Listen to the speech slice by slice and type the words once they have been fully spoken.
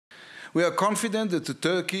We are confident that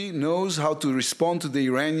Turkey knows how to respond to the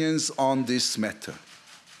Iranians on this matter.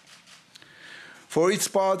 For its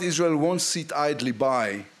part, Israel won't sit idly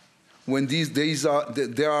by when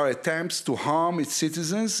there are attempts to harm its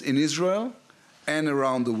citizens in Israel and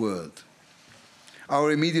around the world.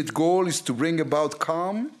 Our immediate goal is to bring about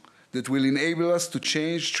calm that will enable us to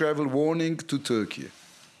change travel warning to Turkey.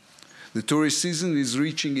 The tourist season is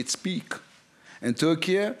reaching its peak, and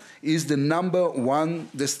Turkey is the #1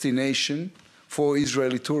 destination for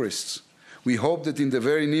Israeli tourists. We hope that in the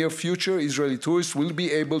very near future, Israeli tourists will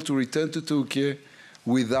be able to return to Turkey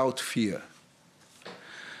without fear.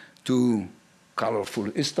 To colorful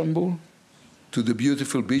Istanbul, to the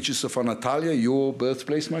beautiful beaches of Antalya, your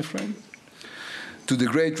birthplace, my friend, to the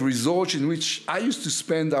great resort in which I used to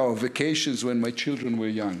spend our vacations when my children were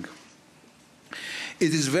young.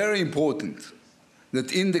 It is very important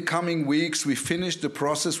that in the coming weeks we finish the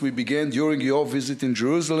process we began during your visit in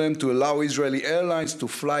Jerusalem to allow Israeli airlines to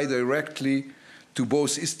fly directly to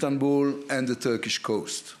both Istanbul and the Turkish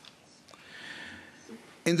coast.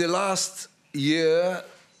 In the last year,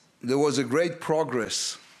 there was a great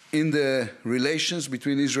progress in the relations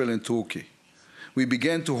between Israel and Turkey. We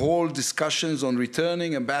began to hold discussions on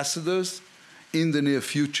returning ambassadors in the near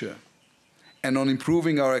future and on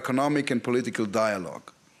improving our economic and political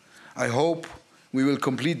dialogue. I hope we will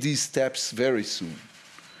complete these steps very soon.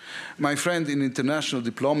 My friend, in international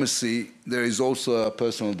diplomacy, there is also a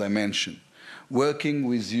personal dimension. Working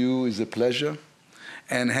with you is a pleasure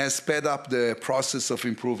and has sped up the process of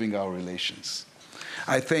improving our relations.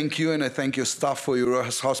 I thank you and I thank your staff for your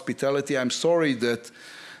hospitality. I'm sorry that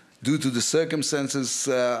due to the circumstances,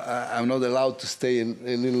 I'm not allowed to stay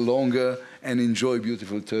a little longer and enjoy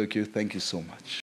beautiful Turkey. Thank you so much.